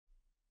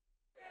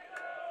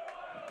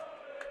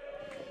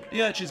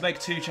The Urchins make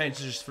 2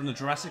 changes from the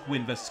dramatic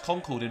win versus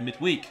Concord in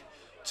midweek.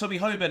 Tommy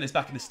Hoban is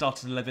back in the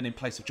starting 11 in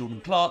place of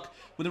Jordan Clark,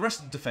 with the rest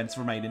of the defence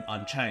remaining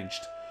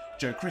unchanged.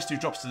 Joe Christou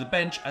drops to the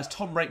bench as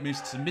Tom Rake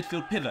moves to the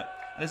midfield pivot,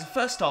 and as a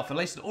first start for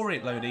Leyton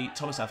Orient loanee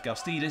Thomas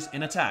Afgalstidis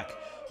in attack.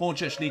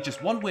 Hornchurch need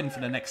just 1 win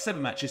from their next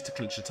 7 matches to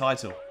clinch the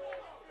title.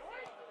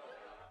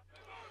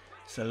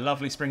 It's a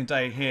lovely spring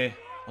day here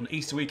on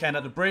Easter weekend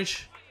at the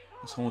Bridge,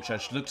 as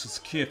Hornchurch looks to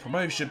secure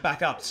promotion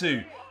back up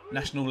to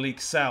National League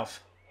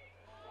South.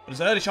 But there's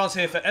an early chance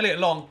here for Elliot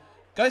Long,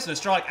 goes for the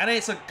strike, and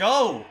it's a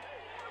goal!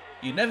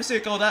 You never see a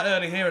goal that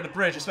early here at the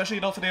Bridge, especially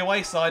not for the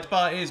away side,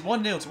 but it is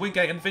 1-0 to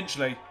Wingate and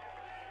Finchley.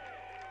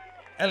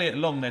 Elliot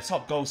Long, their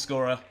top goal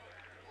scorer,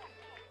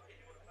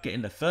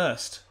 getting the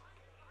first.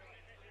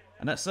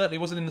 And that certainly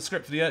wasn't in the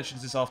script for the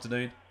Urchins this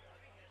afternoon.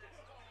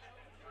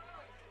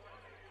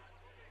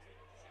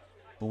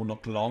 Ball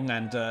knocked long,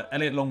 and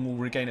Elliot Long will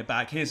regain it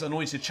back. Here's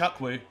Anointed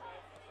Chukwu.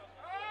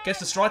 Gets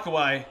the strike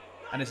away,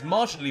 and it's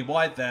marginally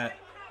wide there.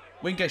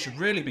 Wingate should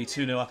really be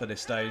 2-0 up at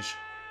this stage.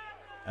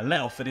 A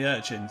let-off for the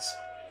Urchins,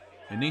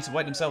 who need to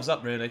wake themselves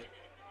up, really.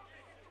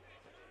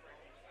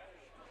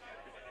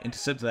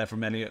 Intercepted there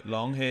from Elliot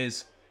Long.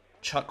 Here's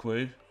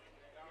Chukwu.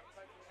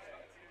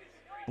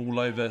 Ball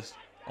over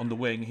on the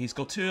wing. He's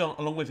got 2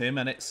 along with him,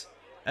 and it's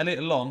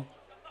Elliot Long.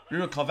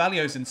 Ruben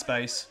Carvalho's in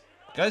space.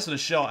 Goes for the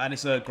shot, and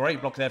it's a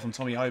great block there from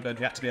Tommy Hoban,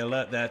 who had to be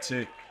alert there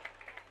to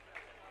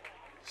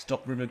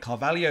stop Ruben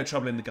Carvalho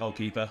troubling the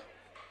goalkeeper.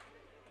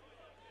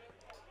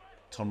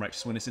 Tom Rake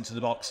swing this into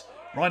the box.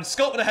 Ryan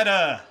Scott with a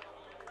header!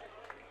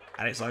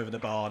 And it's over the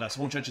bar. That's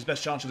Hornchurch's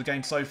best chance of the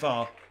game so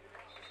far.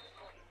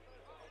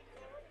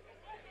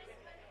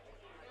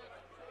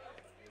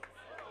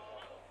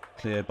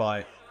 Cleared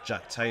by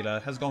Jack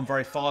Taylor. Has gone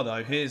very far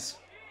though. Here's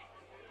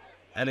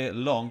Elliot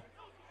Long.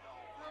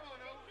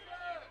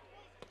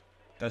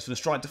 Goes for the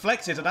strike,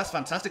 deflected, and that's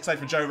fantastic save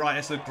from Joe Wright.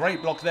 It's a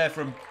great block there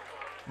from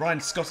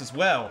Ryan Scott as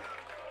well.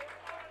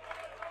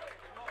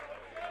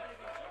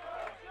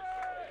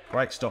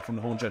 Great stop from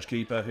the Hornchurch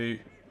keeper, who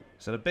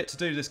has had a bit to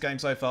do this game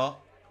so far.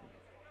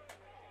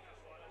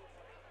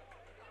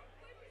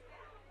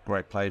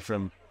 Great play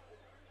from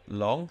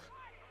Long.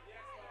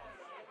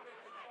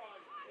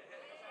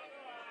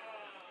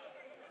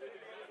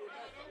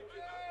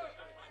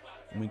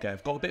 And we go.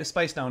 We've got a bit of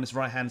space now on this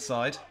right-hand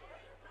side.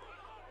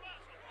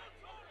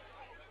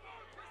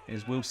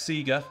 Here's Will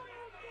Seeger.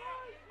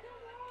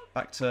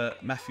 Back to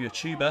Matthew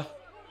Achuba.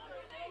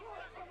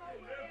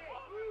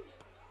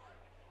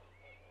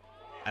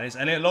 And it's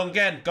Elliot Long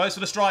again. Goes for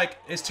the strike.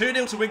 It's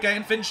 2-0 to Wingate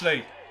and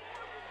Finchley.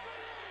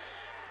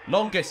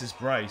 Long gets his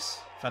brace.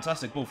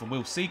 Fantastic ball from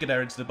Will Seeger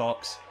there into the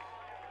box.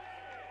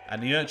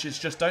 And the Urchins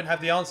just don't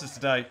have the answers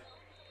today.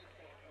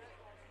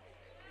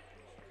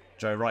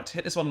 Joe Wright to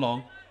hit this one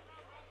long.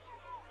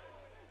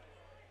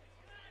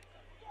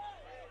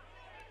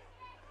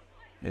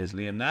 Here's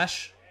Liam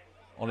Nash.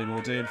 Ollie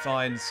Muldoon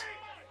finds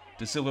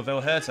De Silva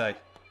Valverde.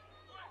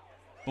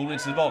 Ball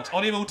into the box.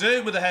 Ollie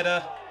Muldoon with a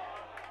header.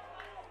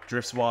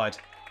 Drifts wide.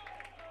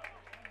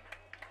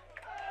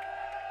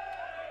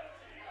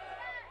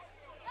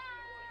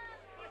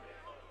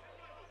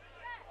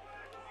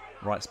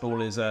 Wright's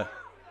ball is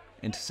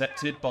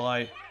intercepted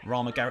by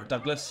Rama Garrett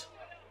Douglas.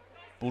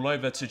 Ball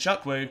over to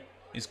Chukwu.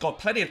 He's got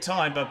plenty of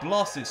time, but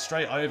blasts it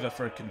straight over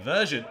for a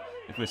conversion,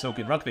 if we're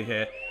talking rugby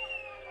here.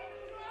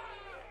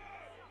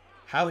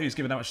 How he was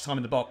given that much time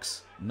in the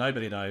box,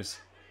 nobody knows.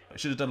 But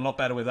should have done a lot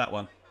better with that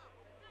one.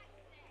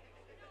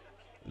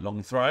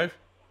 Long throw.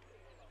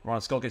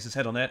 Ryan Scott gets his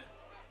head on it.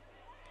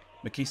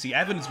 Makisi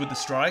Evans with the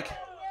strike.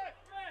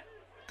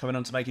 Coming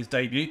on to make his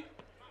debut.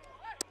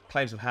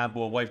 Claims of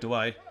handball waved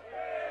away.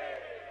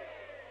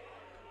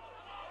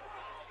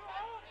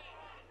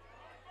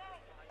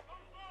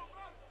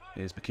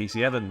 Here's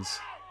Makisi Evans.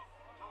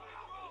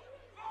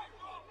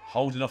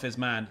 Holding off his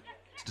man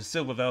to De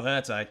Silva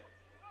Valverde.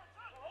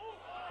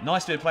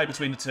 Nice bit of play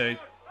between the two.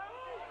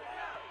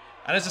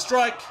 And there's a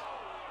strike.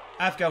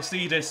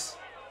 Afgalstidis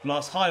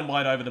blasts high and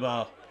wide over the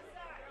bar.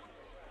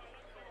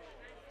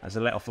 As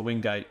a let off for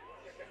Wingate.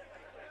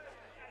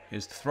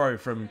 Here's the throw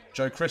from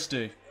Joe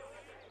Christou.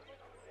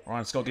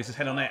 Ryan Scott gets his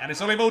head on it, and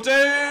it's Ollie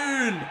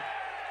Muldoon!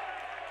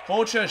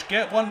 Hornchurch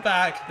get one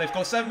back. They've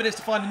got 7 minutes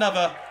to find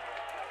another.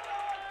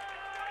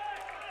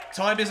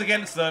 Time is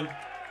against them.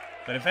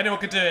 But if anyone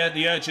can do it,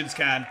 the Urchins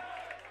can.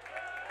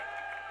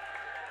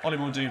 Ollie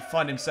Muldoon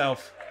find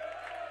himself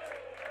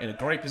in a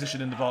great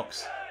position in the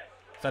box.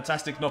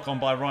 Fantastic knock on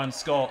by Ryan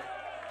Scott.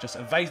 Just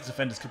evades the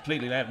defenders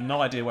completely. They have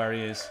no idea where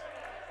he is.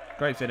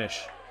 Great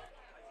finish.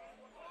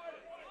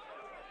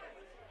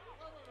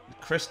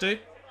 Christou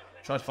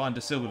tried to find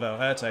De Silva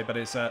Valverde, but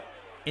it's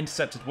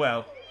intercepted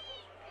well.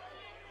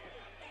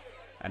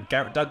 And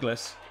Garrett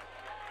Douglas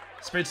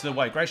sprinted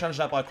away. Great challenge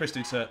that by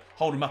Christou to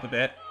hold him up a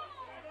bit.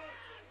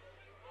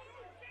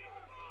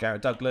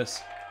 Garrett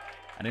Douglas,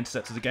 and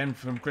intercepted again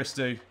from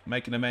Christou,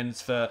 making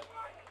amends for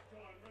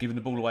giving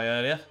the ball away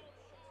earlier.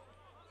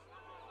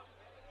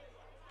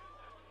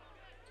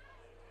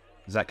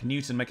 Zach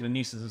Newton making a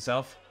nuisance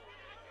himself.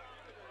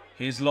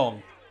 Here's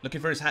Long,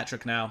 looking for his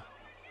hat-trick now.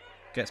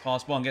 Gets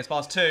past one, gets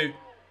past two.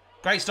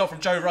 Great stop from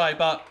Joe Wright,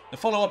 but the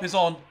follow-up is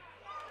on.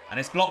 And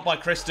it's blocked by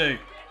Christou.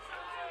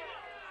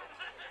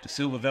 De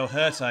Silva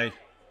Valverde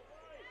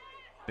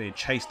being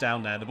chased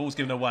down there. The ball's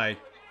given away.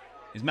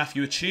 Is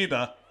Matthew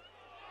Achuba.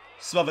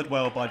 Smothered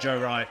well by Joe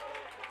Wright.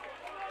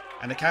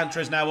 And the counter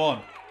is now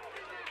on.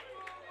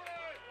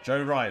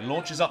 Joe Wright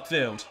launches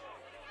upfield.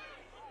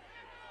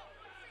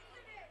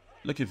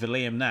 Looking for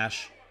Liam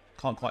Nash.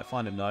 Can't quite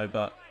find him though,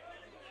 but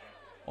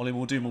Ollie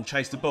Muldoon will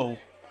chase the ball.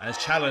 And his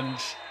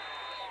challenge.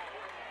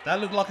 That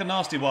looked like a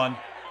nasty one.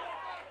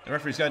 The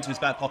referee's going to his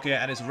back pocket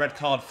and it's a red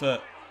card for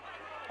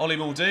Ollie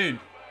Muldoon.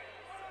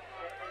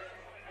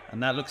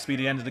 And that looks to be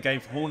the end of the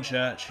game for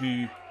Hornchurch,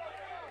 who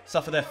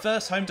suffered their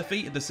first home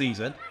defeat of the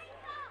season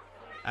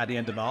at the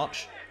end of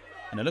March.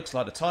 And it looks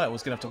like the title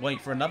is going to have to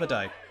wait for another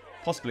day.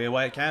 Possibly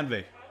away at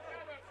Canvey.